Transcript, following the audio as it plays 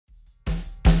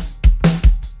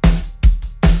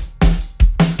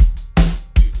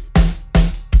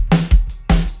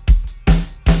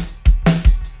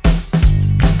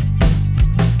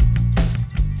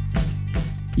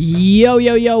Yo,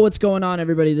 yo, yo, what's going on,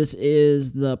 everybody? This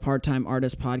is the Part-Time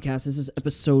Artist Podcast. This is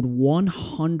episode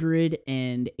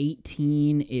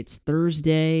 118. It's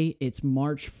Thursday. It's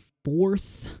March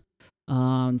 4th.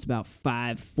 It's about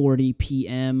 5:40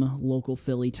 p.m. local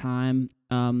Philly time.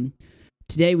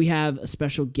 Today we have a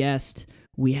special guest.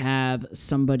 We have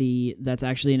somebody that's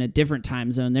actually in a different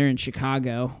time zone. They're in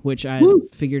Chicago, which I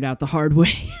figured out the hard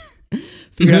way.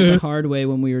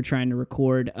 When we were trying to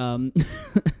record.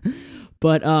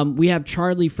 But we have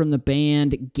Charlie from the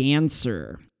band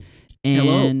Ganser.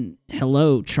 And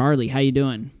hello, Charlie. How you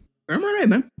doing? I'm all right,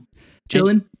 man.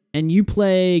 Chilling. And you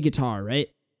play guitar, right?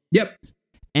 Yep.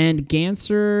 And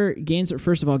Ganser,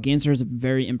 first of all, Ganser has a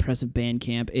very impressive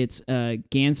Bandcamp. It's Ganser,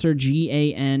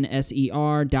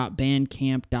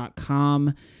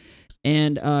 Ganser.bandcamp.com.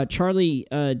 And Charlie,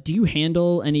 do you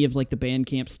handle any of like the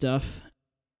Bandcamp stuff?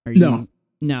 No.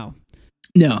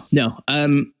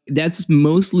 That's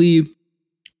mostly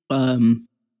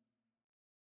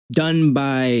done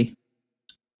by,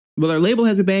 our label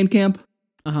has a Bandcamp.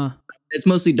 It's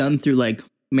mostly done through like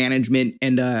management,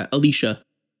 and Alicia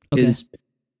is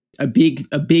a big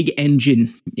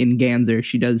engine in Ganser.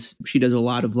 She does a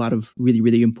lot of really,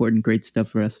 really important, great stuff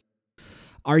for us.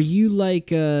 Are you like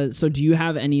so do you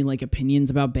have any like opinions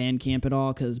about Bandcamp at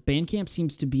all? Because Bandcamp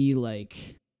seems to be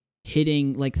like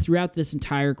hitting, like throughout this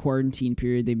entire quarantine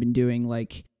period, they've been doing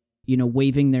like, you know,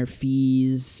 waiving their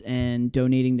fees and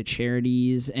donating to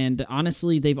charities. And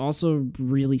honestly, they've also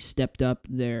really stepped up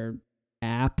their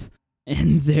app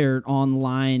and their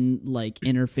online like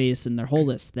interface and their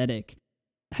whole aesthetic.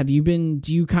 Do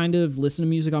you kind of listen to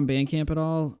music on Bandcamp at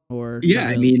all? Or yeah,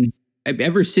 really? I mean,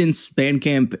 ever since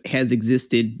Bandcamp has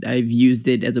existed, I've used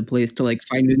it as a place to like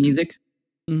find new music.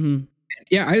 Mm-hmm.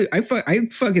 Yeah, I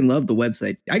fucking love the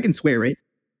website. I can swear, right?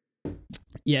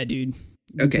 Yeah, dude.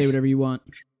 You can say whatever you want.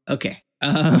 Okay.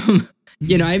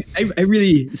 You know, I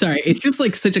really, sorry. It's just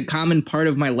like such a common part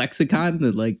of my lexicon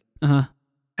that like, I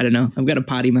don't know. I've got a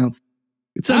potty mouth.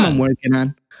 It's something I'm working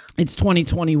on. It's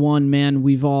 2021, man.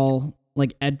 We've all,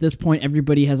 like, at this point,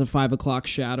 everybody has a 5 o'clock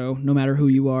shadow, no matter who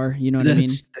you are. You know what I mean?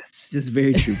 That's just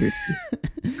very true.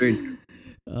 Very true.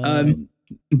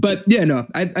 But yeah, no,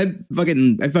 I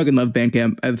fucking love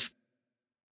Bandcamp. I've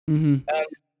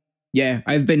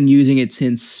been using it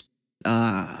since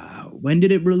when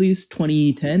did it release?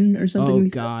 2010 or something? Oh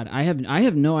God, I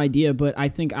have no idea, but I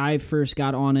think I first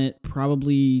got on it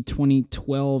probably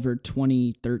 2012 or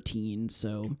 2013.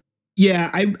 So yeah,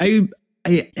 I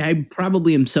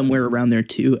probably am somewhere around there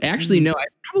too. Actually, no, I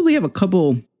probably have a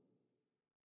couple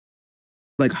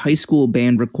like high school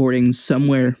band recordings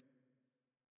somewhere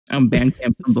on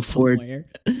Bandcamp from before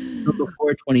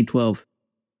 2012.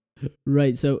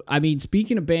 Right. So, I mean,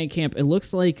 speaking of Bandcamp, it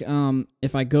looks like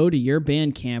if I go to your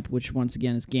Bandcamp, which once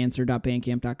again is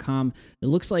Ganser.bandcamp.com, it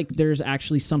looks like there's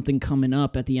actually something coming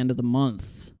up at the end of the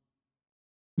month.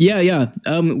 Yeah.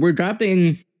 We're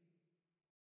dropping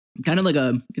kind of like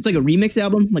it's like a remix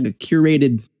album, like a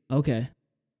curated. Okay.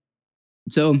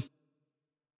 So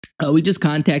we just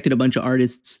contacted a bunch of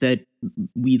artists that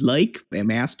we like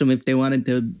and asked them if they wanted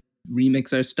to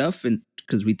remix our stuff, and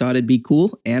because we thought it'd be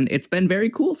cool, and it's been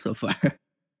very cool so far.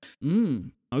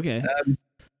 Okay.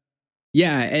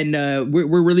 Yeah, and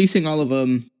we're releasing all of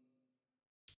them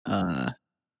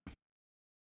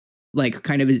like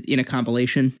kind of in a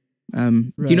compilation. Right.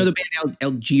 Do you know the band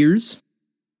Algiers?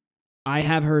 I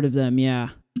have heard of them, yeah.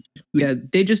 Yeah,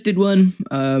 they just did one.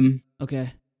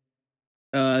 Okay.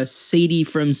 Sadie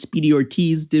from Speedy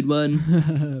Ortiz did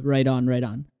one. Right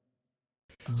on.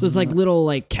 So it's like little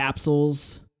like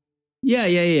capsules. Yeah.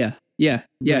 Right.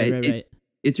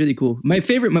 It's really cool.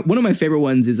 One of my favorite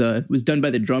ones is was done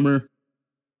by the drummer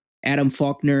Adam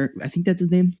Faulkner. I think that's his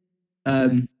name.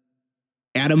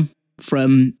 Adam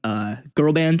from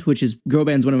Girl Band, Girl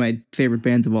Band's one of my favorite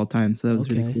bands of all time. So that was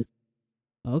really cool.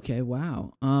 Okay,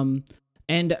 wow. And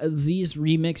these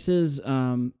remixes,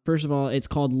 first of all, it's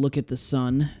called Look at the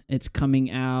Sun. It's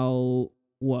coming out,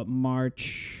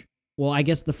 March? Well, I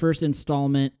guess the first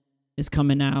installment is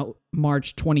coming out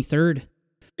March 23rd.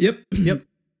 Yep.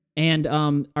 And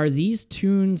are these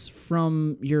tunes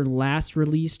from your last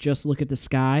release, Just Look at the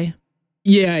Sky?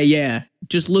 Yeah.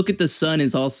 Just Look at the Sun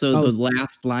is also the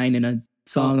last line in a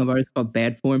song of ours called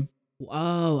Bad Form.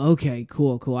 Oh, okay,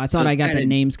 cool. I thought I got the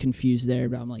names confused there,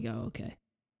 but I'm like, oh, okay.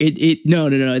 No.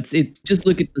 It's Just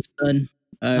Look at the Sun.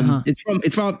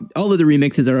 It's from all of the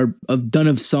remixes are done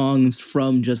of songs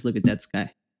from Just Look at That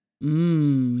Sky.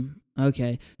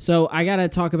 Okay. So I gotta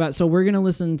talk about. So we're gonna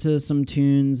listen to some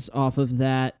tunes off of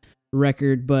that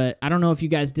record, but I don't know if you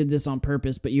guys did this on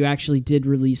purpose, but you actually did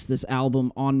release this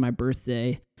album on my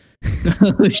birthday.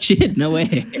 Oh shit! No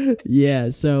way. Yeah,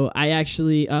 so I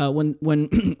actually when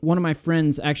one of my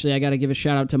friends, actually I got to give a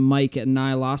shout out to Mike at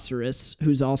Nihiloceros,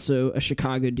 who's also a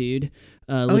Chicago dude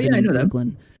living in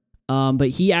Brooklyn. But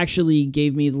he actually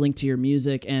gave me the link to your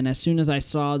music, and as soon as I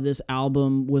saw this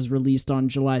album was released on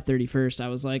July 31st, I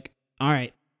was like, all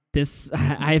right,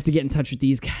 I have to get in touch with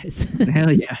these guys.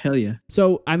 Hell yeah, hell yeah.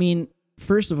 So, I mean,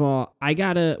 first of all, I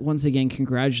gotta once again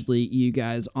congratulate you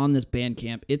guys on this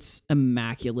Bandcamp. It's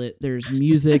immaculate. There's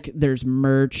music, there's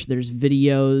merch, there's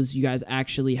videos. You guys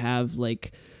actually have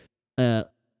like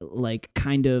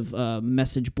kind of a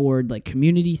message board, like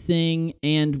community thing,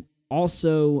 and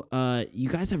also you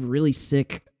guys have really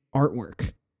sick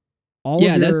artwork. All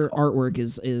of your artwork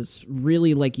is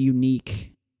really like unique.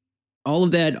 All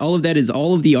of that is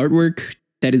all of the artwork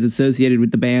that is associated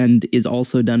with the band is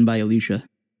also done by Alicia.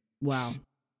 Wow.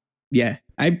 Yeah.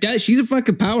 She's a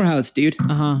fucking powerhouse, dude.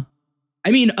 Uh-huh.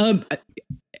 I mean,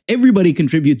 everybody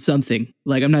contributes something.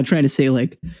 Like, I'm not trying to say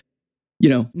like, you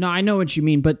know. No, I know what you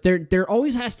mean, but there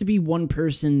always has to be one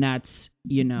person that's,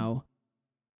 you know,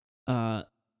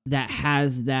 that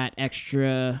has that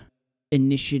extra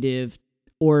initiative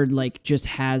or like just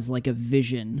has like a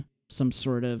vision, some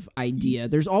sort of idea.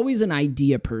 There's always an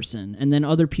idea person, and then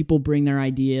other people bring their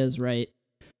ideas, right?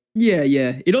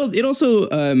 Yeah. It also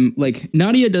like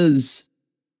Nadia does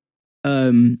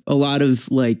a lot of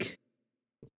like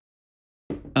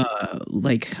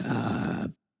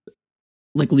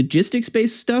logistics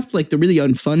based stuff, like the really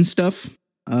unfun stuff.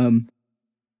 And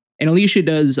Alicia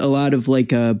does a lot of like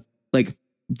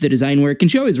the design work,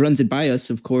 and she always runs it by us,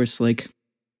 of course. Like,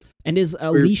 and is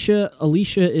Alicia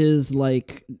is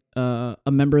like a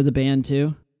member of the band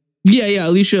too? Yeah.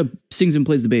 Alicia sings and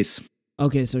plays the bass.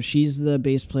 Okay, so she's the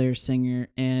bass player singer,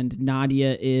 and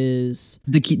Nadia is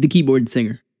the keyboard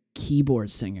singer.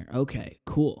 Keyboard singer. Okay,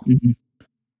 cool.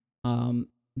 Mm-hmm.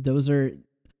 Those are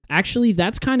actually,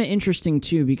 that's kind of interesting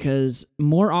too, because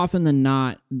more often than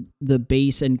not, the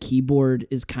bass and keyboard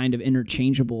is kind of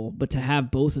interchangeable, but to have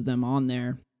both of them on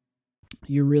there,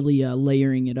 you're really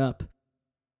layering it up.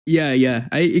 Yeah.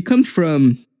 It comes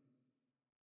from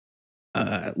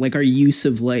like our use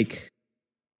of like,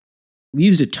 we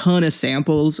used a ton of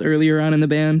samples earlier on in the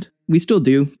band. We still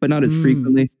do, but not as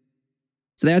frequently.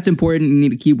 So that's important. You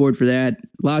need a keyboard for that.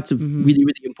 Lots of really,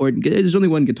 really important. There's only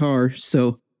one guitar,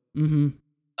 so in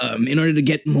order to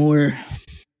get more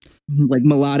like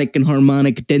melodic and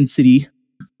harmonic density,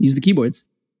 use the keyboards.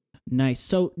 Nice.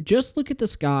 So just look at the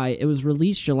sky. It was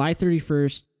released July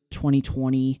 31st,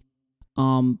 2020.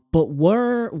 But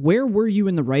where were you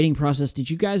in the writing process? Did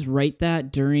you guys write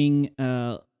that during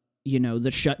the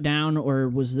shutdown, or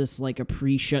was this like a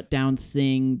pre-shutdown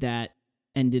thing that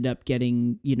ended up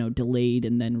getting, delayed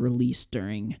and then released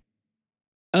during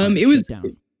shutdown?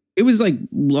 It was like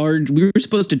large. We were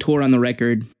supposed to tour on the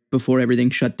record before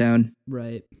everything shut down.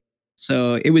 Right.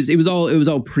 So it was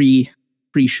all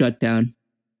pre-shutdown.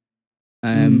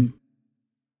 Yeah,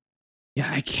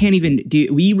 I can't even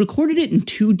we recorded it in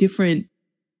 2 different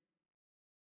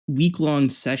week-long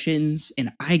sessions,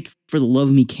 and I, for the love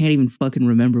of me, can't even fucking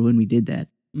remember when we did that.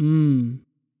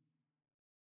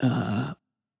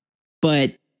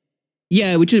 But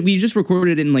yeah, we just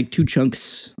recorded it in like 2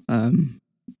 chunks.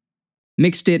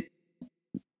 Mixed it,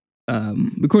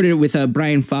 recorded it with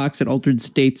Brian Fox at Altered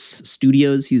States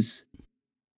Studios. He's,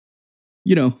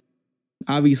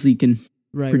 obviously can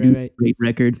produce a great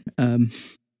record. Got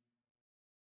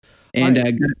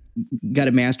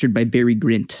it mastered by Barry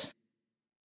Grint.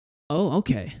 Oh,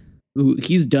 okay.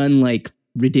 He's done like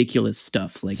ridiculous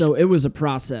stuff. Like, so it was a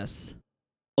process.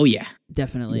 Oh yeah,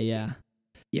 definitely, yeah.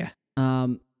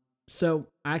 So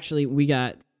actually, we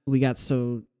got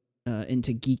so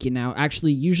into geeking out.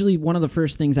 Actually, usually one of the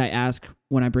first things I ask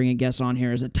when I bring a guest on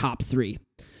here is a top 3.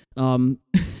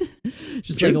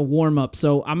 Just like a warm up.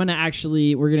 So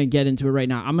we're gonna get into it right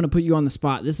now. I'm gonna put you on the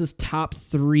spot. This is top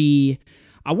 3.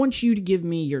 I want you to give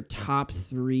me your top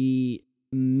 3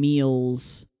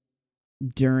 meals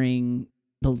during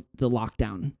the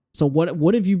lockdown. So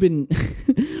what have you been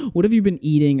what have you been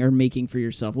eating or making for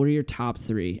yourself? What are your top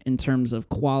 3 in terms of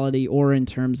quality or in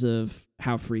terms of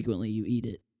how frequently you eat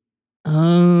it?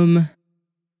 I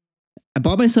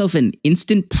bought myself an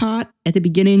Instant Pot at the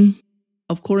beginning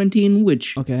of quarantine,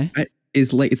 which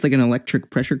is like, it's like an electric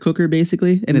pressure cooker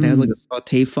basically, and it has like a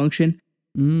saute function.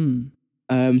 So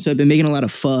I've been making a lot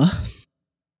of pho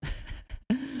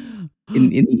in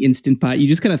the Instant Pot. You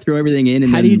just kind of throw everything in.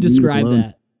 And how do you describe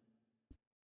that?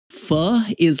 Pho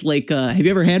is like, have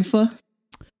you ever had pho?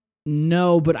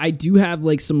 No, but I do have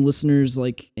like some listeners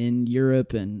like in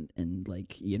Europe and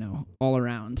like, all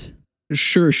around.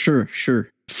 Sure.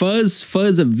 Pho is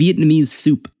a Vietnamese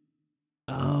soup.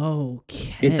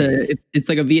 Okay. It's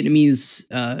like a Vietnamese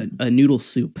a noodle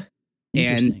soup,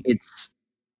 and it's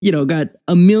got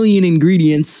a million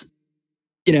ingredients,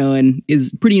 and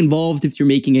is pretty involved if you're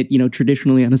making it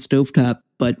traditionally on a stovetop.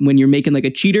 But when you're making like a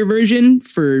cheater version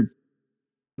for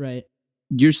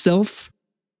yourself,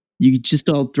 you just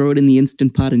all throw it in the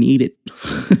Instant Pot and eat it.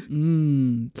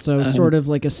 So sort of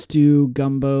like a stew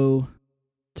gumbo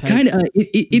type. Kind of.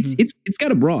 It's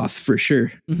got a broth for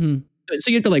sure. Mm-hmm.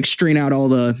 So you have to like strain out all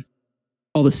the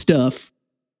stuff.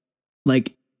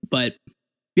 Like, but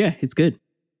yeah, it's good.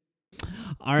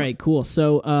 All right, cool.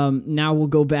 So now we'll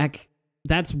go back.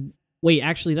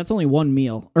 Actually, that's only one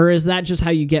meal, or is that just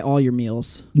how you get all your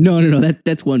meals? No.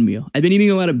 That's one meal. I've been eating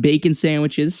a lot of bacon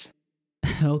sandwiches.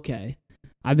 Okay,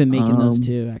 I've been making those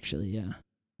too, actually. Yeah.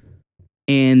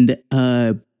 And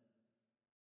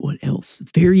what else?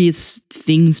 Various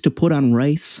things to put on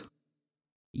rice.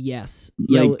 Yes.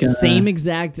 Like, same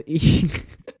exact.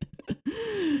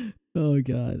 Oh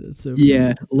god, that's so funny.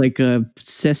 Yeah, like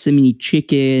sesame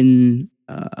chicken.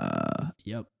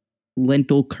 Yep.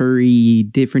 Lentil curry,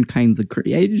 different kinds of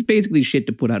curry. Yeah, just basically shit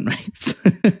to put on rice.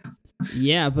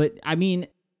 Yeah, but I mean,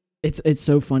 it's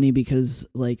so funny because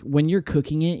like when you're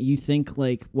cooking it, you think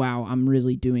like, wow, I'm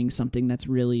really doing something that's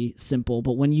really simple.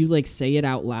 But when you like say it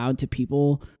out loud to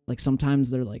people, like sometimes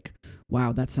they're like,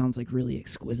 wow, that sounds like really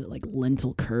exquisite, like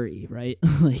lentil curry, right?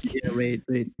 Like, yeah, right.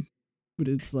 But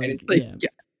it's like yeah.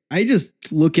 I just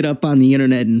look it up on the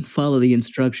internet and follow the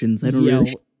instructions. I don't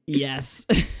really. Yes.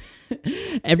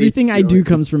 Everything I do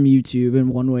comes from YouTube in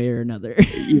one way or another.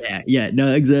 Yeah,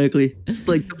 no, exactly. It's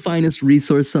like the finest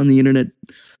resource on the internet.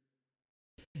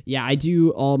 Yeah, I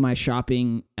do all my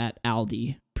shopping at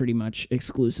Aldi pretty much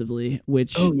exclusively,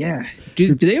 which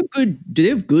do they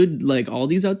have good like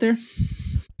Aldis out there?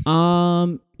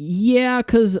 Yeah,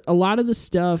 cuz a lot of the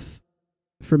stuff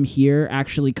from here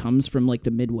actually comes from like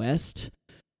the Midwest.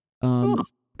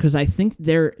 Cuz I think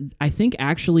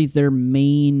actually their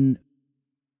main,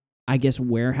 I guess,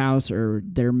 warehouse or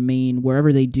their main,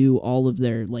 wherever they do all of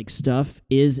their like stuff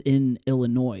is in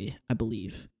Illinois, I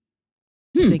believe.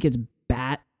 I think it's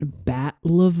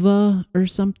Batlava or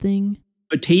something.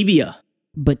 Batavia.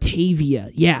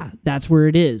 Yeah, that's where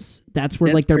it is. That's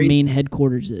where like their main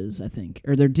headquarters is, I think,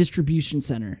 or their distribution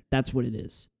center. That's what it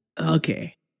is.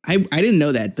 Okay. I didn't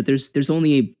know that, but there's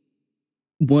only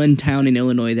one town in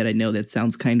Illinois that I know that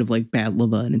sounds kind of like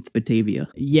Batlava, and it's Batavia.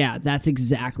 Yeah, that's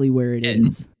exactly where it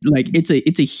is. Like it's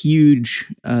a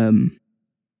huge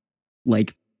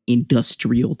like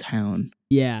industrial town.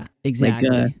 Yeah, exactly.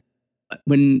 Like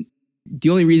when the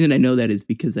only reason I know that is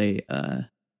because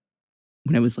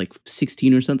when I was like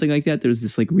 16 or something like that, there was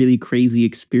this like really crazy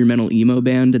experimental emo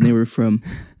band, and they were from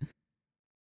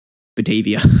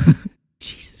Batavia.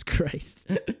 Jesus Christ.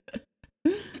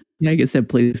 Yeah, I guess that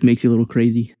place makes you a little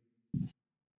crazy.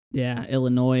 Yeah,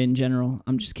 Illinois in general.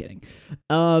 I'm just kidding.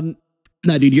 No,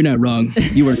 dude, you're not wrong.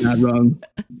 You are not wrong.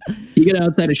 You get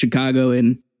outside of Chicago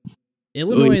and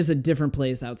Illinois is a different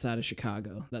place outside of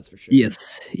Chicago. That's for sure.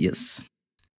 Yes.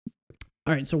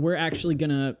 All right, so we're actually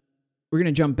gonna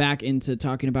jump back into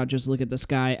talking about Just Look at the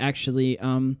Sky. Actually,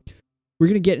 we're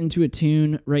gonna get into a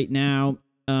tune right now.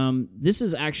 This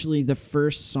is actually the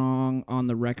first song on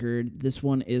the record. This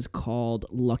one is called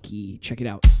Lucky. Check it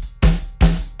out.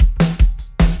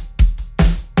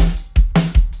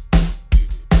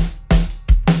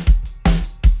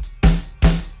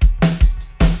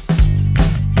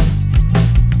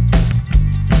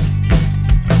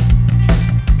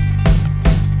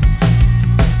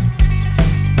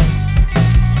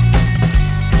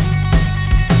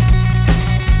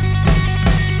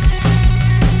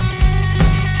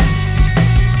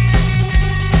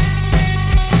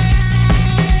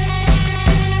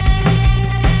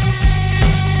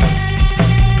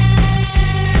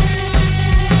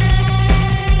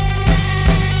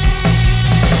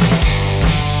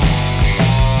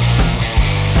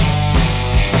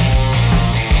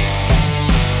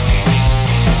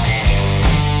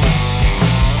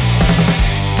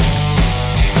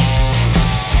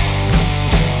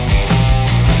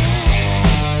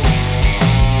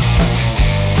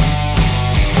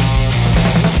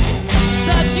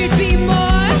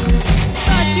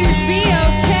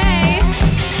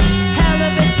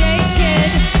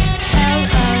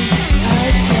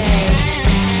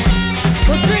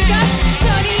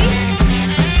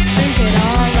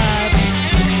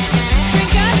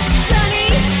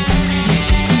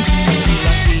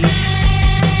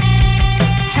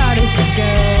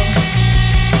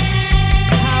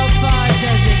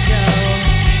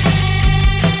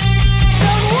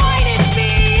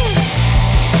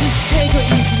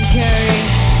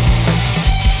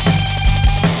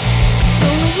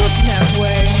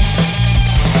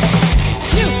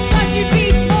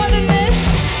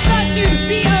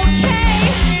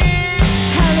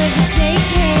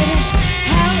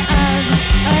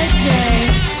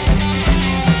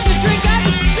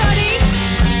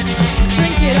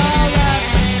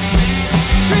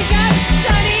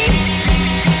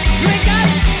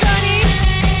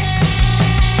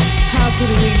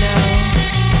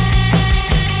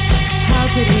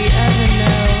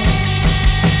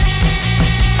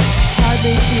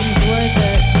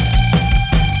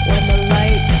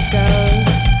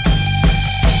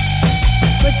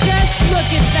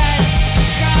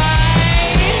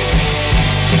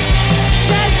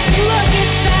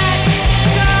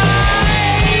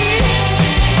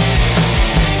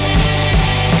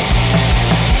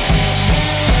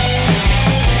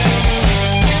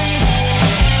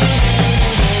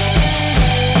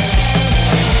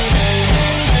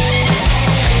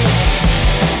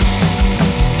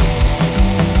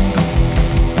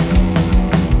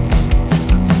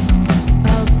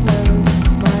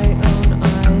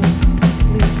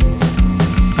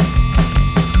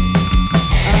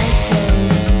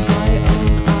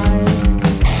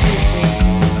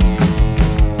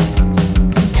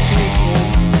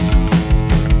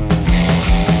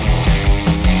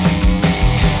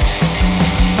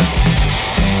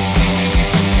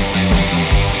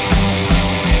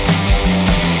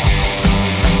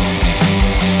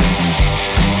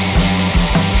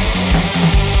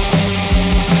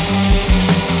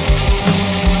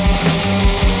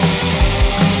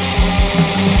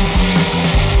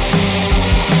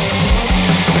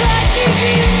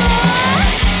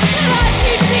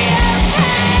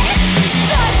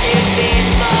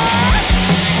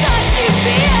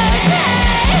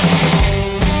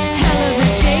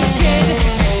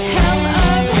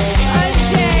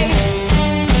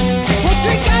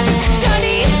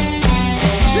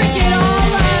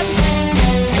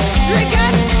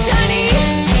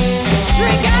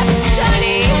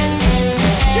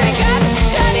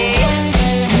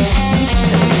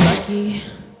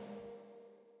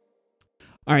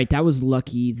 All right, that was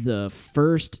lucky. The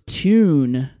first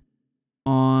tune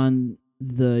on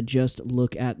the Just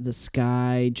Look at the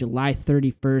Sky, July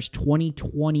 31st,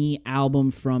 2020 album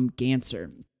from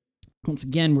Ganser. Once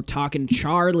again, we're talking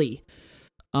Charlie.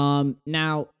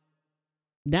 Now,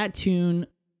 that tune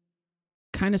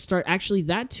kind of starts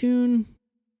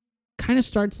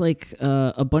like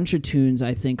a bunch of tunes,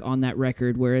 I think, on that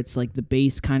record where it's like the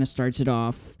bass kind of starts it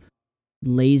off,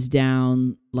 lays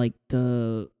down like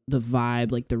the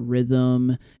vibe, like the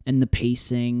rhythm and the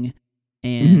pacing,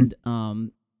 and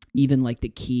even like the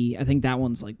key. I think that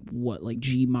one's like like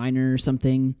G minor or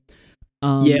something.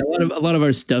 Yeah, a lot of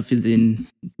our stuff is in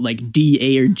like D,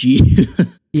 A, or G.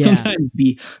 Sometimes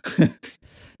B.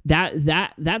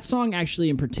 that song actually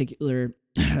in particular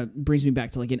brings me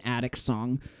back to like an Attic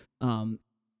song,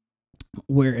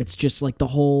 where it's just like the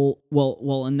whole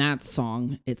in that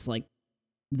song it's like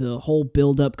the whole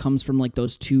buildup comes from like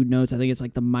those two notes. I think it's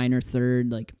like the minor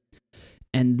third, like,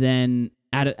 and then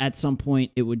at some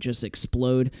point it would just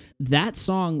explode. That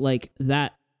song, like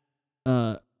that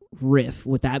riff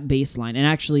with that bass line, and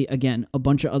actually again a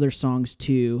bunch of other songs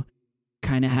too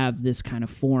kind of have this kind of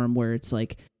form where it's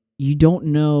like you don't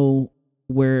know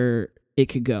where it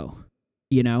could go,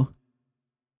 you know?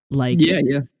 Like, yeah.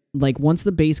 Like once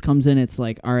the bass comes in, it's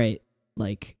like, all right,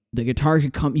 like the guitar you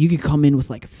could come in with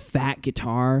like a fat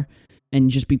guitar and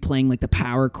just be playing like the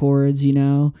power chords, you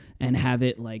know, and have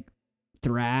it like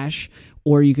thrash,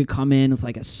 or you could come in with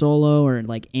like a solo or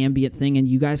like ambient thing, and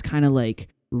you guys kind of like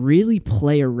really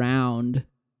play around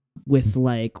with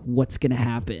like what's gonna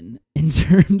happen in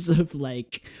terms of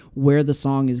like where the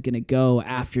song is gonna go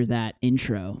after that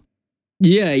intro.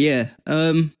 Yeah.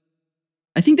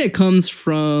 I think that comes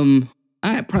from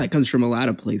it probably comes from a lot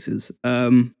of places.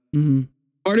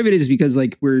 Part of it is because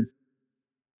like we're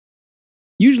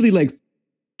usually like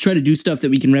try to do stuff that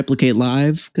we can replicate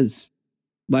live, because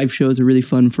live shows are really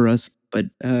fun for us. But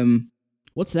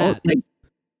what's that?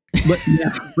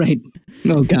 Yeah, right.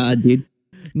 Oh God, dude.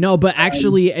 No, but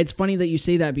actually, it's funny that you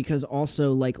say that, because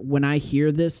also like when I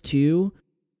hear this too,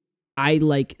 I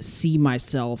like see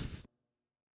myself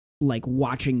like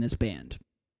watching this band.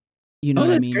 You know what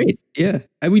I mean? Great. Yeah,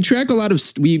 we multi-track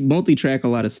a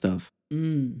lot of stuff.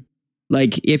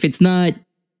 Like if it's not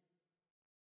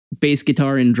bass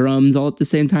guitar and drums all at the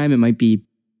same time, it might be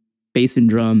bass and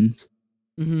drums.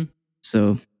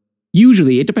 So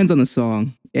usually it depends on the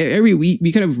song.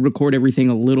 We kind of record everything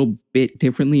a little bit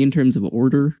differently in terms of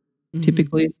order,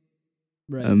 typically.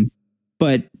 Right.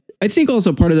 But I think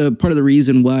also part of the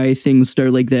reason why things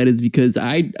start like that is because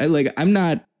I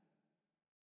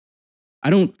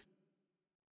don't,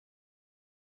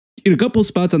 in a couple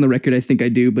spots on the record, I think I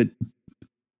do, but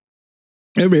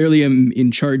I rarely am in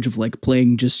charge of like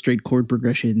playing just straight chord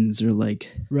progressions or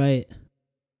like, right,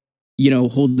 you know,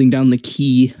 holding down the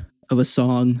key of a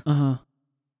song. I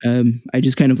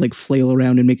just kind of like flail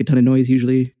around and make a ton of noise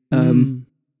usually. And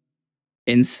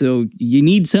so you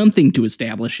need something to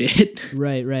establish it.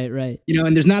 Right. You know,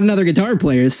 and there's not another guitar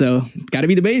player, so it's got to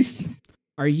be the bass.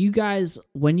 Are you guys,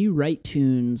 when you write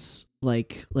tunes,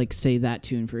 like say that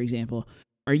tune, for example,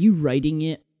 are you writing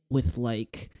it with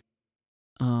like,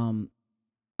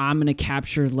 I'm going to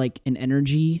capture like an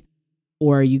energy,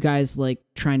 or are you guys like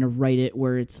trying to write it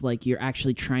where it's like you're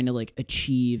actually trying to like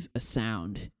achieve a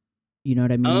sound? You know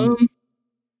what I mean?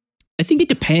 I think it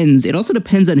depends. It also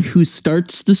depends on who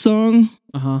starts the song.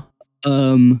 I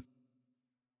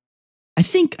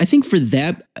think for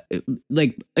that,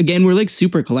 like, again, we're like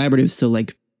super collaborative, so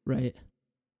like, right.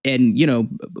 And you know,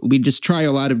 we just try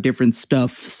a lot of different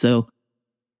stuff. So,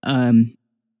 I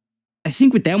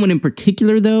think with that one in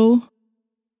particular, though,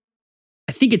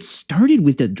 I think it started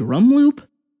with a drum loop.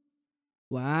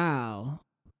 Wow.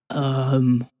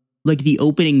 Like the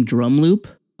opening drum loop.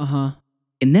 And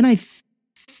then I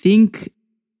think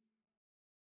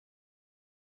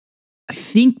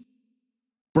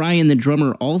Brian, the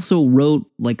drummer, also wrote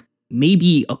like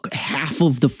maybe half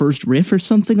of the first riff or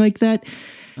something like that.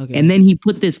 Okay. And then he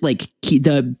put this like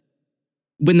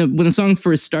when the song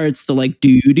first starts, the like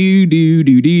do do do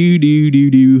do do do do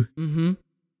do.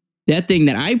 That thing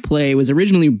that I play was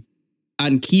originally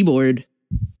on keyboard.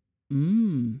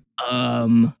 Written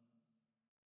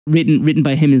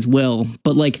by him as well.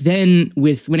 But like then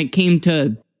when it came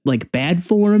to like Bad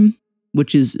Form,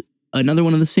 which is another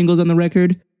one of the singles on the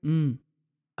record,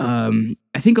 I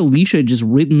think Alicia had just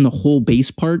written the whole bass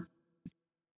part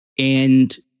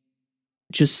and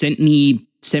just sent me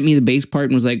the bass part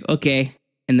and was like, okay.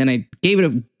 And then I gave it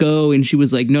a go, and she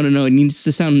was like, no, it needs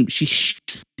to sound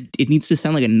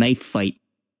like a knife fight.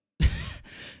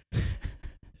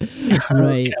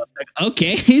 Right.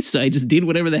 Okay, so I just did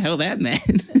whatever the hell that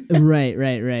meant. Right.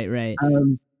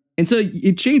 And so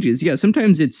it changes. Yeah,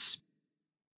 sometimes it's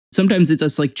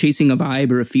us like chasing a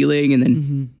vibe or a feeling, and then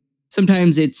Mm-hmm.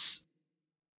 sometimes it's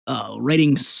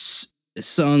writing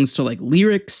songs to like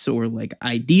lyrics or like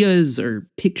ideas or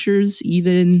pictures.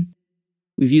 Even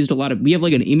we have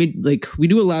like an image, like we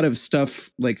do a lot of stuff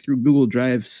like through Google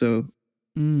Drive, so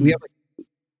we have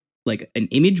like an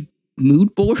image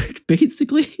mood board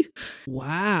basically.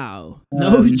 Wow.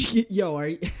 No, yo, are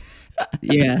you?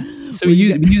 Yeah. So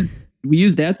we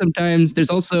use that sometimes. There's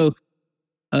also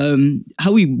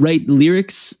how we write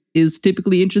lyrics is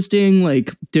typically interesting.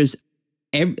 Like there's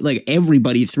like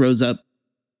everybody throws up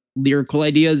lyrical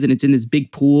ideas and it's in this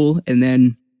big pool, and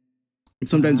then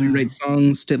sometimes we write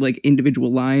songs to like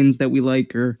individual lines that we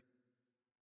like,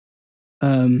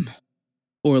 um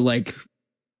or like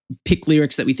pick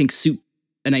lyrics that we think suit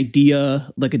an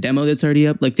idea, like a demo that's already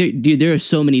up. Like there are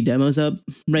so many demos up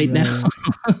right now.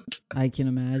 I can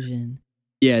imagine.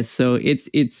 Yeah, so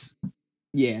it's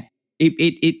yeah.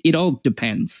 It all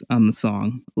depends on the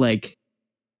song. Like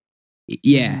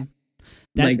yeah.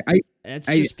 Mm-hmm. That's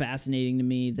just fascinating to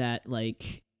me that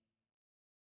like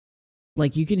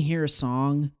you can hear a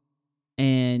song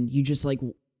and you just like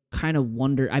kind of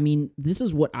wonder. I mean, this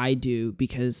is what I do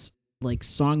because like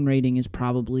songwriting is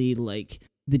probably like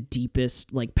the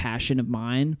deepest like passion of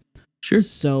mine. Sure.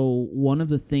 So one of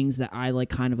the things that I like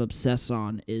kind of obsess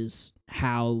on is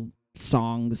how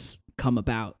songs come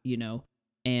about, you know,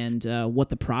 and what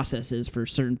the process is for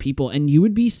certain people. And you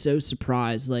would be so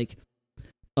surprised, like,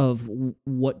 of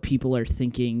what people are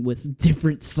thinking with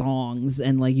different songs,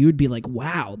 and like you would be like,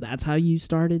 wow, that's how you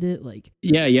started it. Like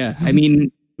yeah. I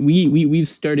mean, we've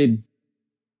started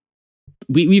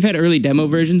we've had early demo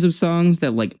versions of songs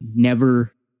that like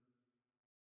never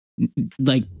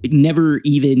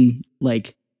even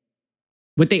like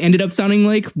what they ended up sounding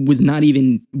like was not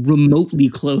even remotely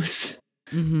close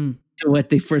to what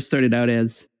they first started out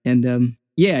as. And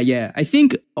yeah, I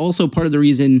think also part of the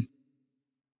reason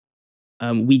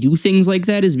we do things like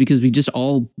that is because we just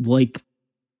all like,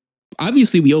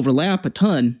 obviously we overlap a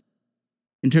ton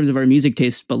in terms of our music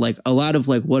tastes, but like a lot of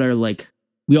like what are like,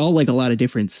 we all like a lot of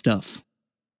different stuff.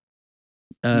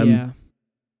 Yeah.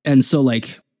 And so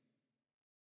like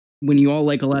when you all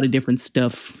like a lot of different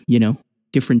stuff, you know,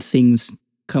 different things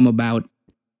come about,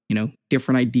 you know,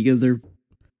 different ideas are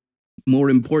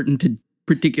more important to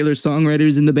particular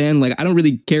songwriters in the band. Like I don't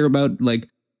really care about like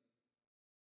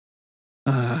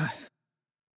I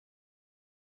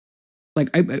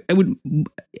would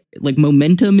like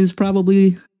momentum is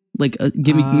probably like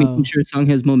making sure a song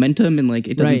has momentum and like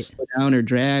it doesn't slow down or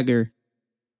drag or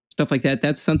stuff like that.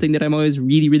 That's something that I'm always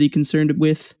really, really concerned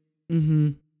with.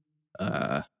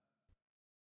 But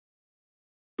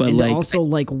and like also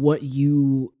like what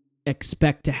you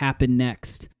expect to happen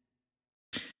next.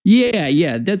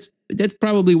 Yeah. That's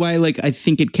probably why like I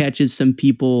think it catches some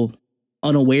people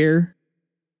unaware.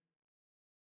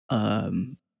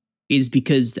 Is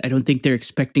because I don't think they're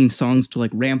expecting songs to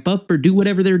like ramp up or do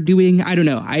whatever they're doing. I don't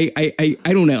know. I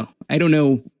don't know. I don't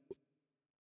know.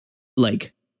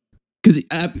 Like, because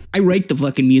I write the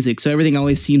fucking music, so everything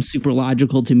always seems super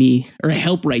logical to me, or I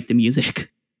help write the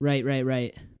music.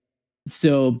 Right.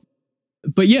 So,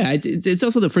 but yeah, it's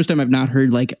also the first time I've not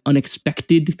heard like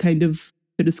unexpected kind of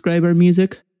to describe our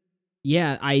music.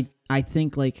 Yeah, I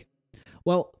think like,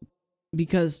 well,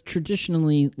 because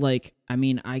traditionally, like, I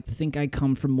mean, I think I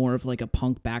come from more of like a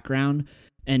punk background,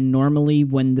 and normally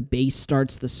when the bass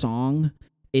starts the song,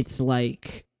 it's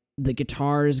like the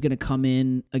guitar is going to come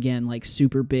in again like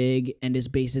super big and is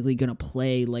basically going to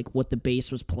play like what the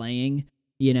bass was playing,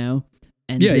 you know?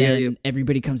 And then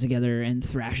everybody comes together and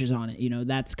thrashes on it, you know?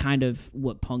 That's kind of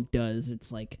what punk does.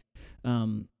 It's like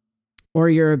or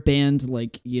you're a band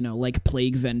like, you know, like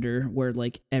Plague Vendor, where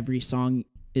like every song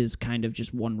is kind of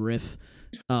just one riff.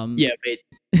 Yeah, right.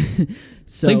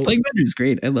 So Plague Vendor is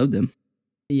great. I love them.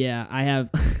 Yeah, I have.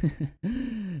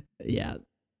 Yeah,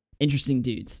 interesting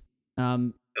dudes.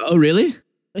 Oh, really?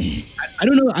 I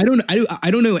don't know.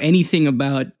 I don't know anything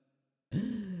about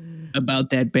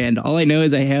that band. All I know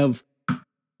is I have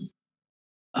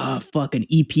fucking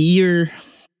EP or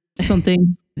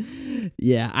something.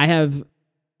 Yeah, I have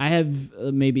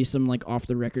maybe some like off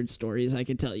the record stories I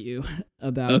could tell you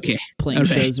about playing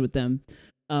shows with them.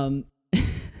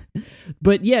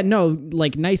 But yeah, no,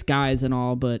 like nice guys and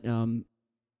all, but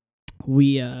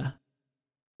we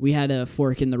had a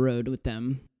fork in the road with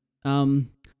them.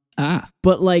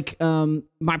 But like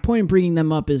my point in bringing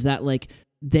them up is that like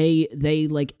they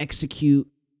like execute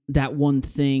that one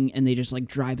thing and they just like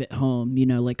drive it home, you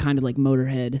know, like kind of like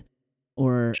Motorhead.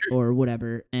 or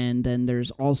whatever. And then there's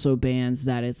also bands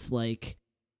that it's like,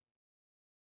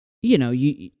 you know,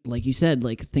 you like you said,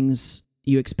 like things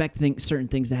you expect certain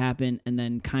things to happen, and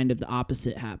then kind of the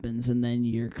opposite happens, and then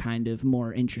you're kind of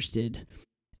more interested.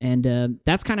 And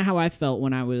that's kind of how I felt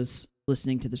when I was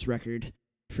listening to this record,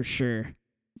 for sure.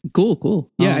 Cool.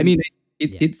 Yeah, I mean,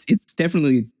 it's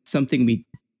definitely something we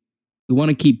want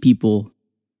to keep people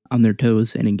on their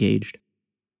toes and engaged.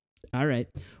 All right.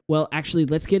 Well, actually,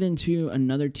 let's get into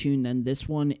another tune then. This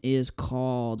one is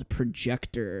called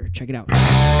Projector. Check it out.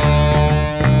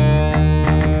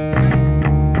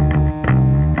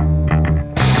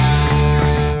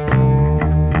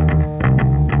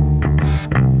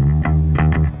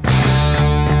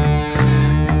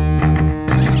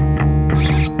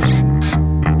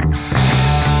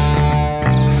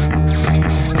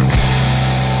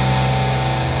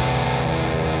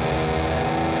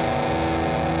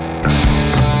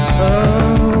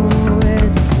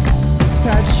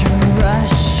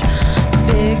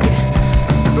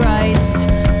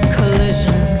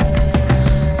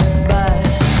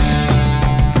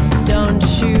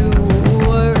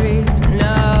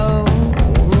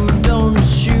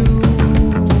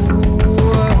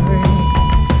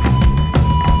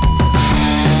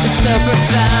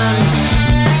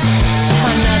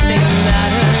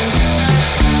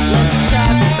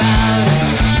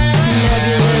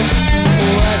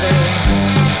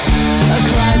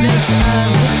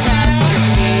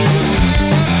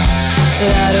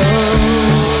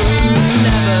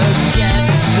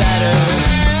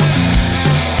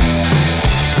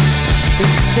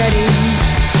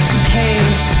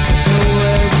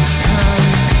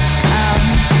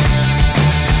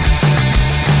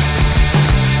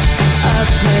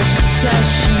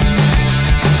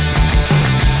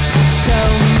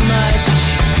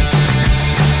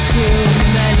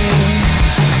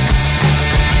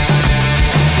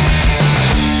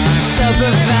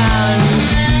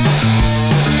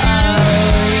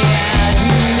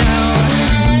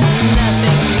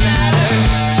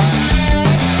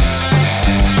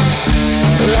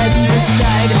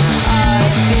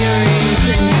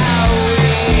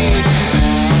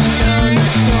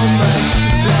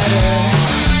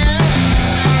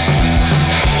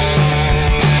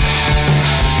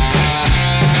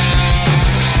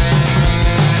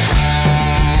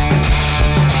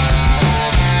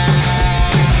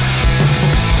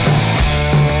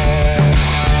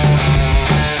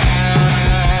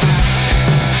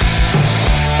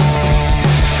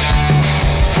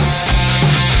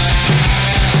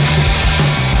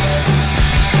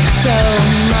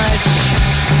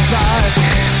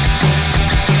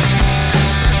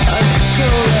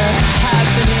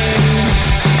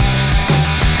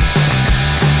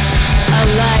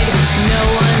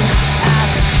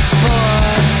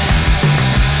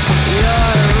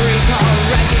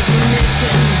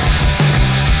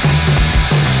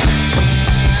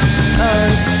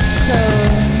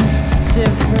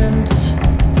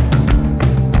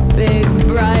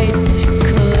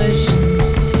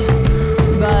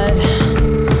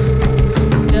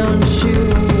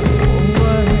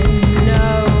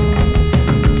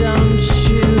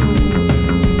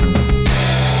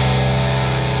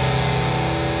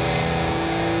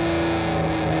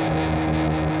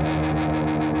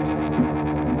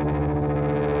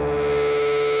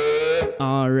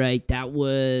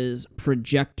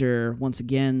 Projector. Once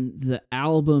again, the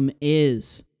album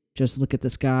is Just Look at the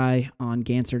Sky on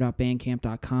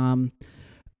Ganser.bandcamp.com.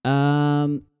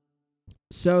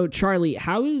 So Charlie,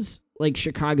 how is like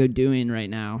Chicago doing right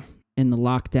now in the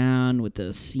lockdown with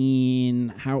the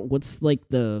scene? What's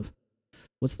the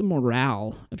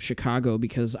morale of Chicago?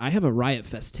 Because I have a Riot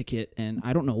Fest ticket and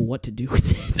I don't know what to do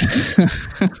with it.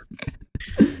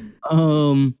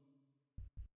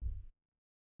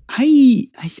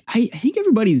 I think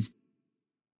everybody's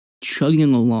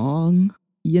chugging along,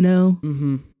 you know?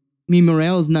 Mm-hmm. I mean,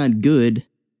 morale is not good.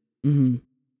 Mm-hmm.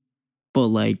 But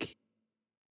like,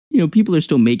 you know, people are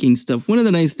still making stuff. One of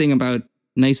the nice things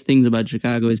about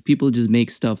Chicago is people just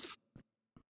make stuff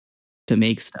to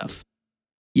make stuff.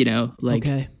 You know, like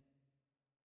okay.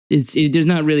 There's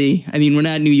not really, I mean, we're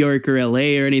not New York or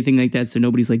LA or anything like that, so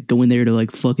nobody's like going there to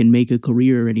like fucking make a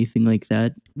career or anything like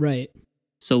that. Right.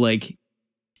 So like,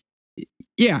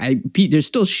 yeah, there's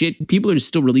still shit. People are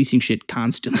still releasing shit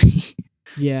constantly.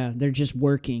 Yeah, they're just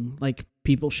working. Like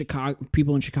people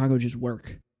in Chicago just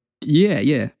work.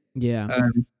 Yeah.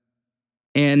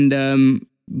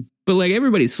 But like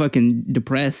everybody's fucking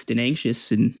depressed and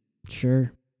anxious and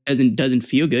sure doesn't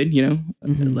feel good, you know.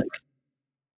 Mm-hmm. Like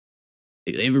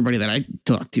everybody that I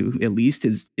talk to, at least,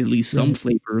 is at least some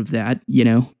flavor of that, you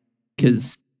know,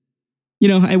 because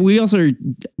we also are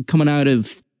coming out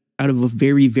of a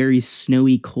very, very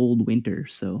snowy, cold winter.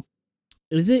 So,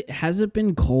 has it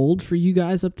been cold for you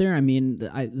guys up there? I mean,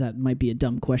 that might be a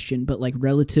dumb question, but like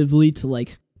relatively to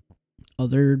like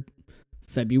other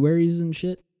Februaries and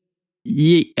shit.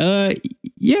 Yeah,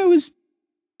 yeah, it was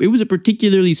a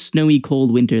particularly snowy,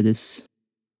 cold winter. This.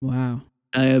 Wow.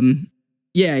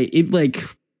 Yeah, it like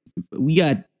we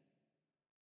got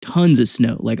tons of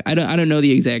snow. Like I don't know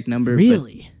the exact number.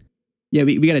 Really? But yeah,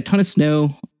 we got a ton of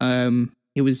snow.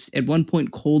 It was at one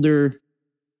point colder.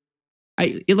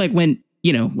 It like went,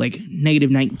 like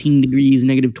negative 19 degrees,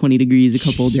 negative 20 degrees a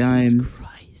couple of times. Jesus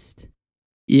Christ.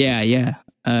 Yeah, yeah.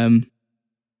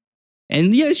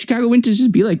 And yeah, Chicago winters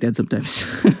just be like that sometimes.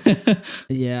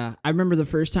 Yeah, I remember the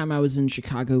first time I was in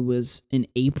Chicago was in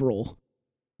April,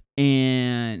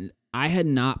 and I had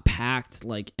not packed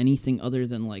like anything other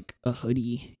than like a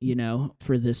hoodie,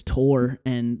 for this tour.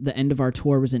 And the end of our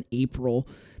tour was in April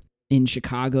in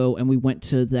Chicago, and we went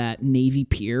to that Navy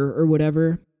Pier or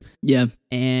whatever. Yeah.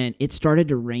 And it started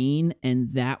to rain,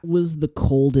 and that was the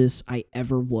coldest I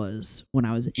ever was when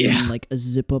I was in like a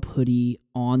zip-up hoodie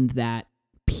on that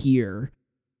pier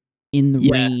in the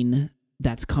rain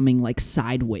that's coming like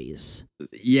sideways.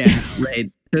 Yeah,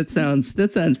 right. That sounds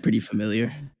pretty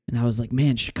familiar. And I was like,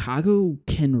 man, Chicago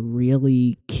can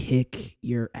really kick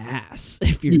your ass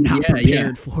if you're not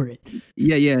prepared for it.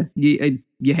 Yeah.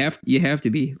 You have to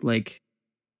be like,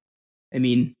 I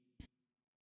mean,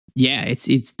 yeah,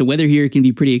 it's the weather here can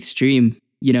be pretty extreme,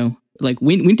 like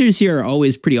winters here are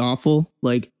always pretty awful.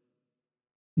 Like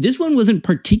this one wasn't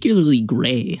particularly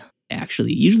gray,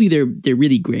 actually. Usually they're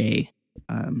really gray.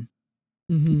 And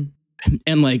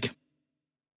like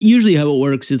usually how it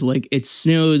works is like it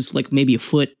snows like maybe a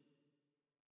foot,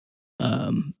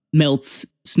 melts,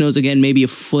 snows again, maybe a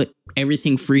foot,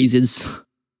 everything freezes.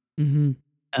 And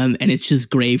it's just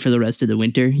gray for the rest of the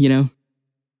winter,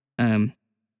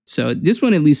 So this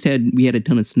one at least we had a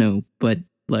ton of snow, but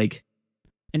like.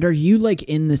 And are you like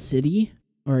in the city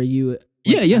or are you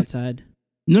outside?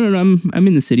 No, I'm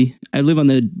in the city. I live on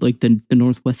the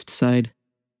northwest side.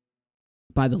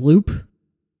 By the loop?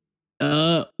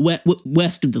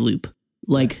 West of the loop.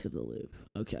 Like west of the loop.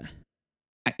 Okay.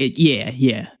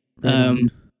 Yeah. Right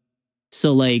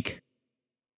so like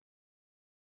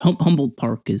Humboldt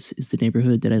Park is the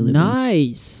neighborhood that I live in.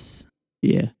 Nice.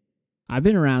 Yeah. I've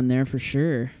been around there for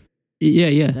sure.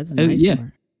 Yeah. That's a nice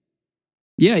part.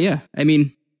 Yeah. I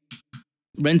mean,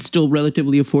 rent's still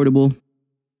relatively affordable.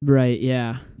 Right,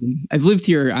 yeah. I've lived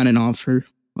here on and off for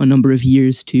a number of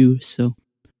years too, so.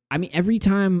 I mean, every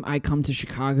time I come to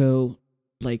Chicago,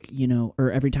 like,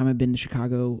 or every time I've been to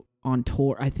Chicago on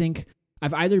tour, I think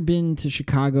I've either been to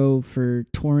Chicago for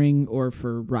touring or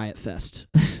for Riot Fest.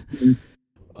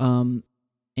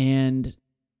 And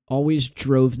always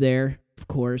drove there, of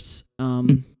course.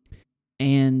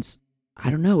 And I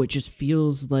don't know, it just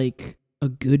feels like a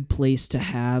good place to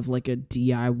have like a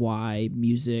DIY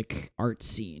music art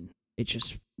scene. It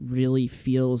just really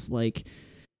feels like,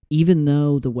 even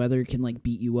though the weather can like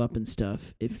beat you up and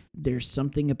stuff, if there's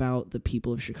something about the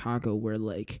people of Chicago where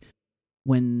like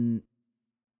when,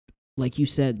 like you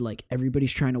said, like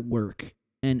everybody's trying to work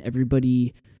and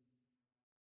everybody,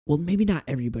 well, maybe not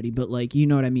everybody, but like, you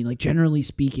know what I mean? Like generally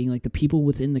speaking, like the people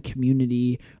within the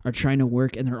community are trying to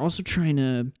work and they're also trying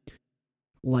to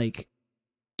like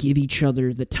give each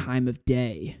other the time of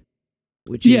day,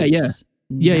 which is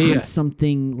not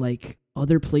something like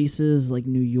other places like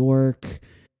New York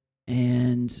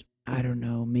and I don't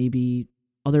know, maybe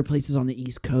other places on the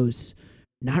East Coast,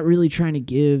 not really trying to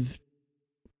give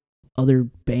other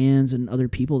bands and other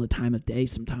people the time of day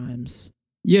sometimes.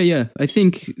 Yeah. I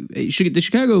think the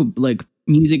Chicago like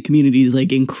music community is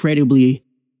like incredibly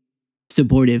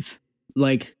supportive.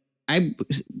 Like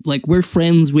we're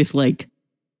friends with like,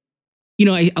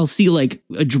 I'll see like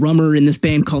a drummer in this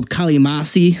band called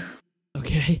Kalimasi.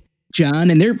 Okay.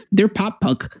 John, and they're pop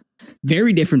punk,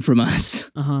 very different from us.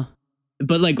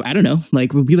 But like, I don't know,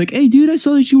 like we'll be like, hey dude, I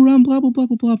saw that you were on blah blah blah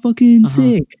blah blah, fucking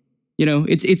sick.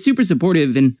 It's super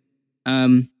supportive and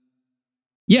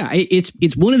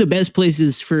it's one of the best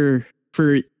places for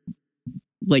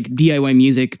like DIY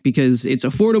music because it's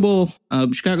affordable.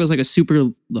 Chicago's like a super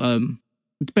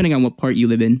depending on what part you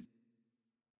live in.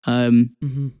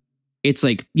 It's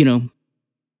like,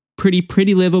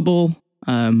 pretty livable.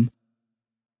 And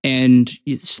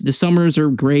the summers are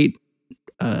great.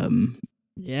 And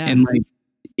like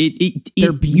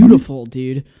they're beautiful,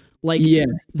 dude. Like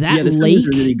that lake are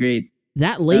really great.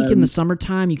 That lake in the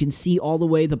summertime, you can see all the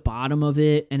way the bottom of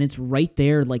it, and it's right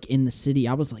there, like in the city.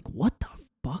 I was like, "What the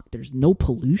fuck? There's no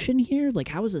pollution here? Like,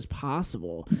 how is this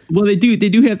possible? Well, they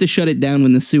do have to shut it down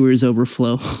when the sewers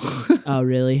overflow. Oh,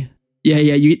 really? Yeah.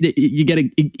 You get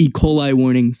E. coli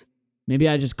warnings. Maybe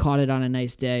I just caught it on a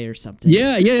nice day or something.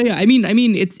 Yeah. I mean,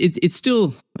 it's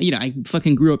still, I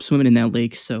fucking grew up swimming in that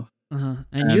lake, so.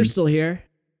 And you're still here.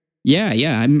 Yeah.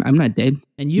 I'm not dead.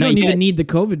 And you don't even need the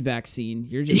COVID vaccine.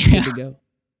 You're just good to go.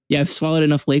 Yeah, I've swallowed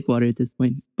enough lake water at this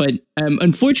point. But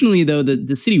unfortunately, though,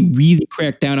 the city really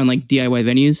cracked down on like DIY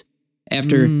venues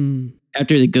after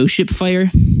the ghost ship fire.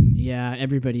 Yeah,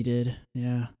 everybody did.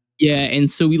 Yeah. Yeah,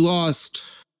 and so we lost.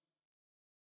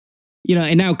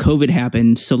 And now COVID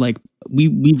happened, so like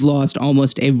we've lost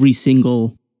almost every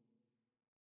single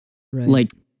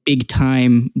like big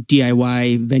time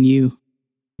DIY venue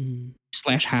 /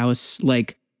 house.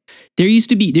 Like there used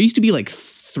to be like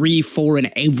 3-4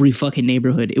 in every fucking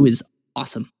neighborhood. It was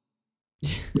awesome.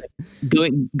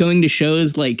 Going to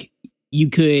shows, like you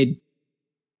could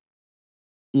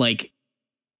like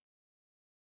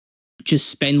just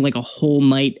spend like a whole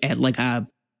night at like a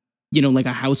like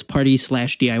a house party /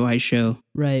 DIY show.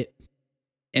 Right.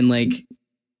 And like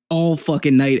all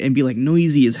fucking night and be like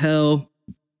noisy as hell.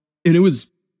 And it was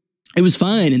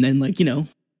fine. And then like,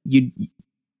 you'd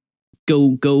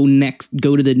go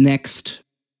to the next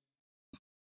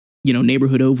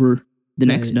neighborhood over the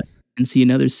next night and see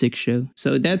another sick show.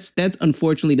 So that's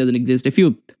unfortunately doesn't exist. I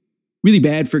feel really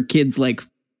bad for kids like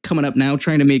coming up now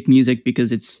trying to make music,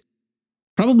 because it's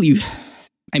probably,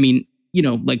 I mean,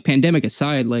 like pandemic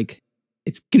aside, like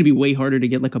it's going to be way harder to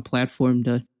get like a platform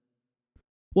to.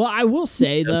 Well, I will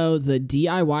say though, the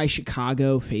DIY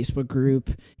Chicago Facebook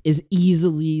group is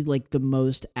easily like the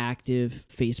most active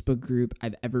Facebook group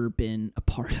I've ever been a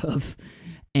part of.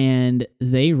 And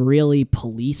they really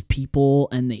police people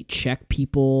and they check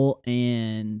people,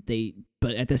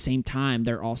 but at the same time,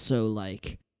 they're also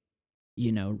like,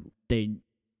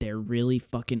 they're really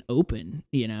fucking open,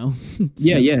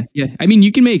 So, yeah. I mean,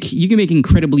 you can make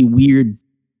incredibly weird,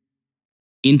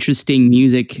 interesting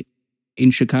music in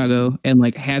Chicago and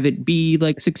like have it be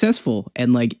like successful,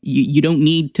 and like you don't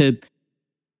need to,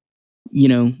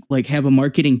 like have a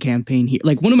marketing campaign here.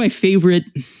 Like one of my favorite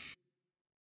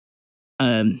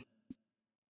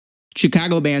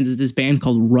Chicago bands is this band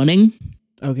called Running.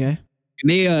 Okay. And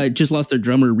they just lost their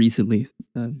drummer recently.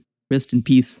 Rest in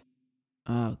peace.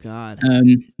 Oh God.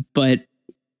 But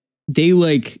they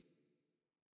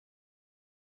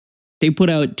put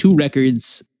out 2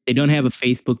 records. They don't have a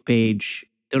Facebook page.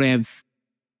 They don't have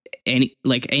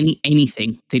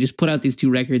anything. They just put out these 2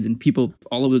 records and people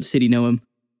all over the city know them.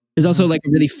 There's also like a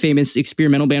really famous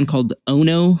experimental band called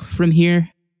Ono from here.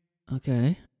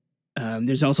 Okay.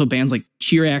 There's also bands like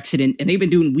Cheer Accident, and they've been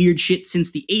doing weird shit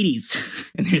since the 80s,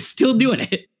 and they're still doing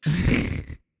it.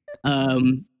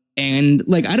 And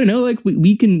like I don't know, like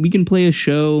we can play a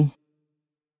show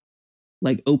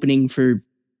like opening for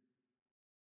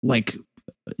like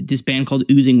this band called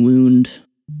Oozing Wound,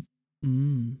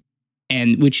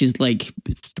 and which is like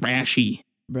thrashy,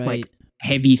 like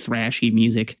heavy thrashy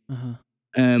music.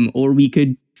 Or we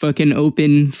could fucking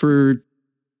open for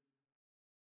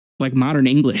like Modern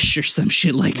English or some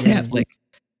shit like that. Like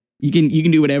you can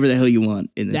do whatever the hell you want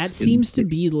in this. That seems to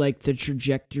be like the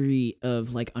trajectory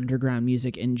of like underground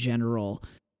music in general,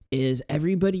 is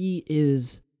everybody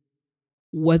is,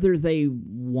 whether they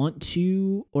want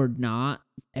to or not,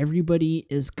 everybody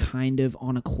is kind of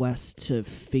on a quest to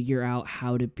figure out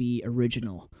how to be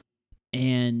original.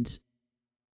 And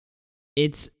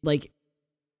it's like,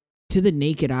 to the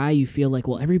naked eye, you feel like,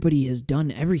 well, everybody has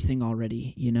done everything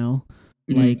already,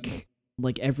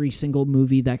 like every single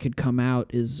movie that could come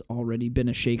out has already been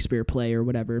a Shakespeare play or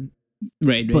whatever.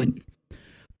 Right.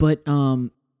 But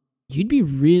you'd be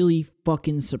really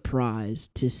fucking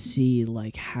surprised to see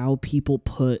like how people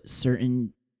put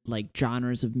certain like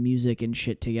genres of music and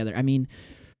shit together. I mean,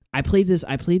 I played this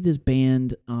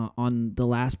band on the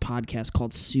last podcast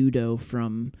called Pseudo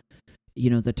from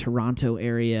the Toronto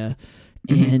area,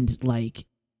 and like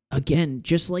again,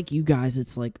 just like you guys,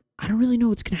 it's like I don't really know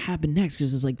what's gonna happen next,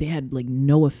 because it's like they had like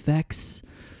no effects,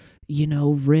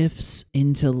 riffs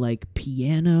into like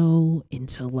piano,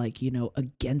 into like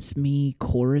Against Me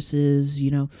choruses,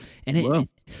 and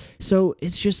so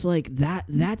it's just like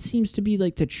that seems to be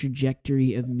like the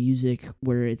trajectory of music,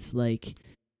 where it's like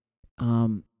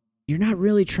you're not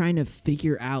really trying to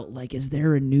figure out like, is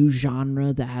there a new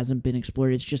genre that hasn't been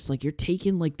explored? It's just like you're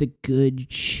taking like the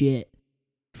good shit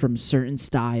from certain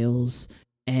styles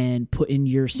and putting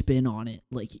your spin on it.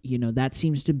 Like, that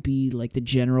seems to be like the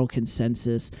general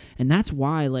consensus. And that's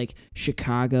why like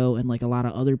Chicago and like a lot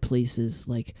of other places,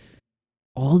 like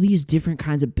all these different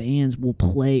kinds of bands will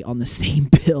play on the same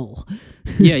bill.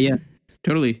 Yeah.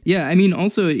 Totally. Yeah. I mean,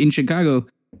 also in Chicago,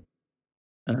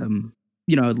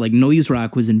 like noise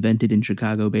rock was invented in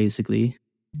Chicago, basically.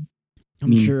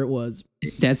 I'm sure it was.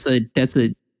 That's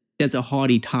a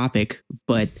haughty topic,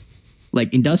 but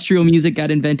like industrial music got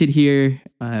invented here.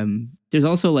 There's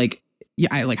also like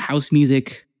I like house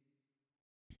music.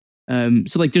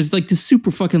 So like there's like this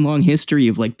super fucking long history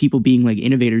of like people being like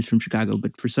innovators from Chicago,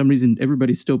 but for some reason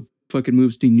everybody still fucking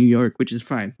moves to New York, which is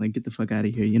fine. Like get the fuck out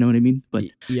of here, you know what I mean? But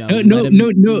yeah,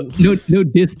 no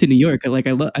diss to New York. Like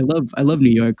I love New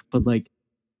York, but like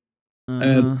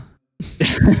New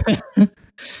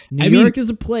York is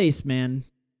a place, man.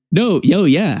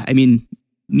 Yeah. I mean,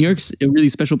 New York's a really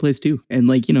special place too, and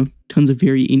like tons of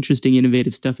very interesting,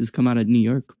 innovative stuff has come out of New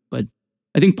York. But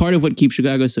I think part of what keeps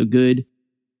Chicago so good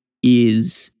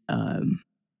is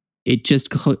it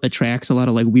just attracts a lot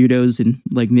of like weirdos and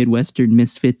like Midwestern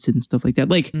misfits and stuff like that.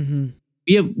 Like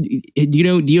we have, do you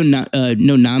know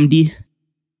Namdi?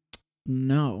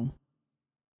 No.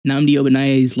 Namdi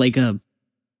Obanaya is like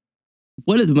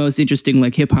one of the most interesting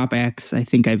like hip hop acts I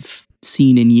think I've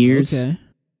seen in years. Okay.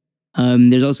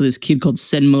 There's also this kid called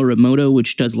Senmo Remoto,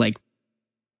 which does like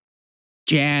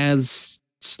jazz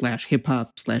 / hip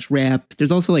hop / rap.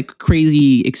 There's also like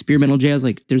crazy experimental jazz.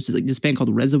 Like there's this band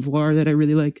called Reservoir that I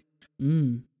really like.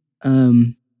 There's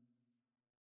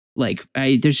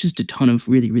just a ton of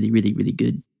really, really, really, really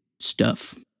good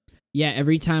stuff. Yeah,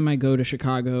 every time I go to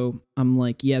Chicago, I'm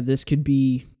like, yeah, this could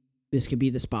be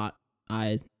the spot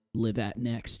I live at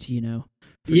next, Yeah.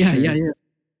 Sure.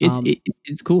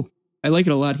 It's cool. I like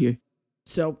it a lot here.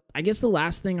 So I guess the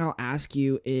last thing I'll ask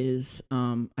you is,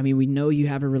 we know you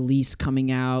have a release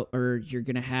coming out, or you're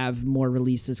gonna have more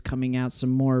releases coming out, some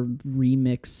more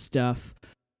remix stuff.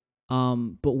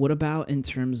 But what about in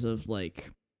terms of like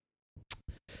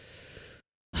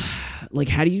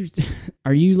how do you,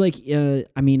 are you like,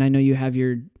 I know you have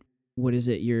your, what is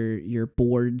it, your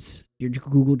boards, your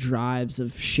Google Drives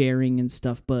of sharing and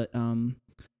stuff, but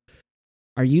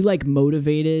are you like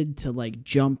motivated to like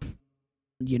jump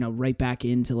right back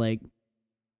into like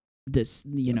this,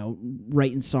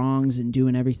 writing songs and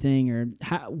doing everything, or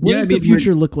what does the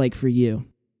future look like for you?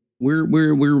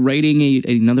 We're writing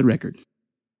another record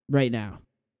right now.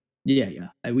 Yeah.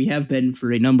 We have been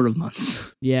for a number of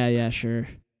months. Yeah, sure.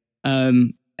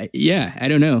 I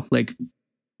don't know, like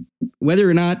whether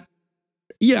or not,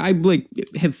 I like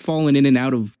have fallen in and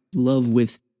out of love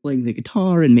with playing the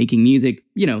guitar and making music,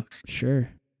 sure,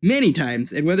 many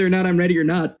times, and whether or not I'm ready or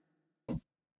not,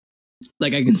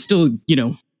 like I can still,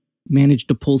 manage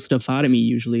to pull stuff out of me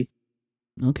usually.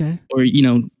 Okay. Or,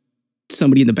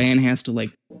 somebody in the band has to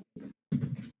like,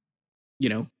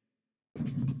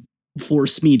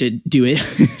 force me to do it,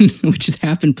 which has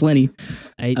happened plenty.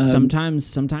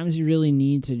 Sometimes you really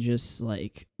need to just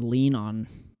like lean on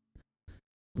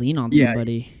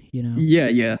somebody,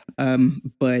 Yeah.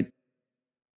 But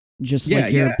just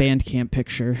like your Bandcamp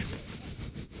picture.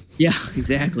 Yeah,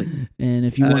 exactly. And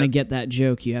if you want to get that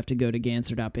joke, you have to go to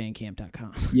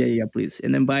ganser.bandcamp.com. Yeah, please.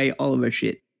 And then buy all of our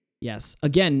shit. Yes.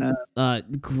 Again,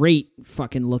 great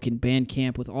fucking looking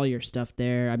Bandcamp with all your stuff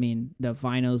there. I mean, the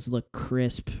vinyls look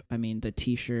crisp. I mean, the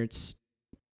t-shirts.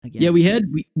 Again. Yeah,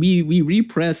 we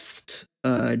repressed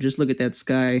Just Look at That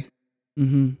Sky.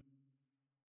 Mm-hmm.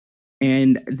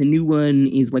 And the new one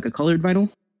is like a colored vinyl.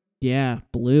 Yeah,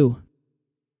 blue,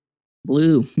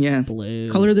 yeah.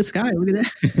 Blue. Color of the sky. Look at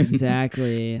that.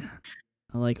 Exactly.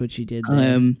 I like what you did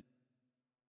there.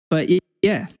 But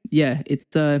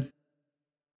it's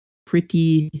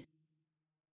pretty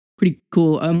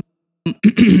cool.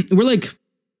 We're like,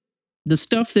 the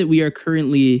stuff that we are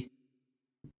currently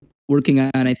working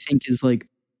on, I think, is like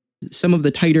some of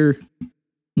the tighter,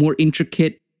 more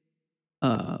intricate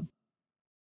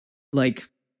like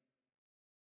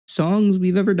songs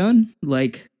we've ever done.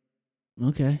 Like,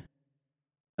 okay.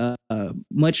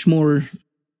 Much more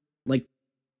like,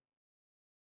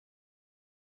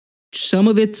 some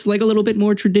of it's like a little bit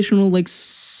more traditional like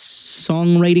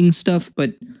songwriting stuff,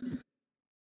 but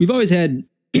we've always had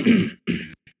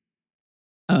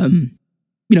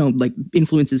like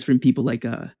influences from people like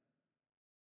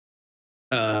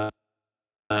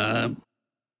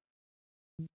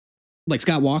like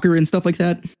Scott Walker and stuff like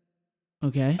that.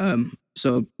 Okay.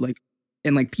 So like,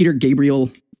 and like Peter Gabriel,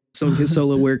 some of his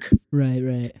solo work.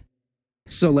 Right.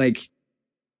 So like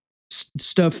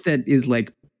stuff that is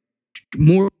like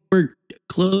more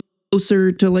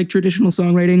closer to like traditional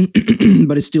songwriting,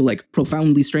 but it's still like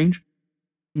profoundly strange.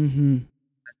 Mm-hmm.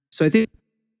 So I think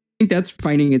that's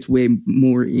finding its way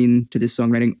more into this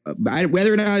songwriting.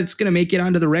 Whether or not it's gonna make it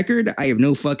onto the record, I have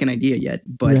no fucking idea yet.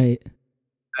 But right.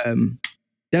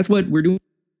 That's what we're doing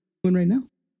right now.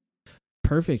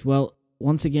 Perfect. Well,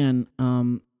 once again,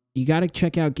 you got to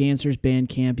check out Ganser's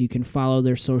Bandcamp. You can follow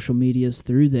their social medias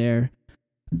through there.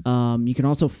 You can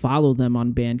also follow them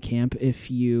on Bandcamp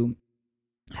if you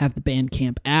have the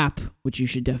Bandcamp app, which you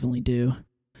should definitely do.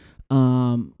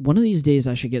 One of these days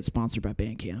I should get sponsored by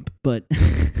Bandcamp, but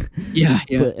yeah.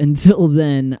 But until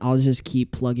then, I'll just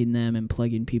keep plugging them and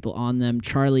plugging people on them.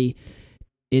 Charlie,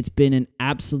 it's been an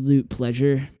absolute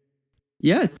pleasure.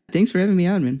 Yeah, thanks for having me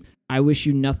on, man. I wish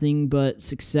you nothing but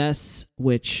success,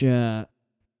 which, it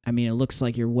looks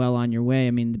like you're well on your way.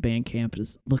 I mean, the Bandcamp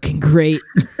is looking great.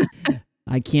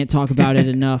 I can't talk about it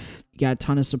enough. You got a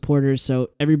ton of supporters,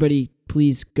 so everybody,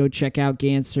 please go check out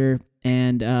Ganser.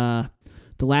 And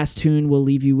the last tune we'll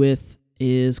leave you with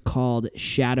is called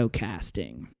Shadow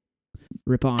Casting.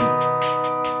 Rip on.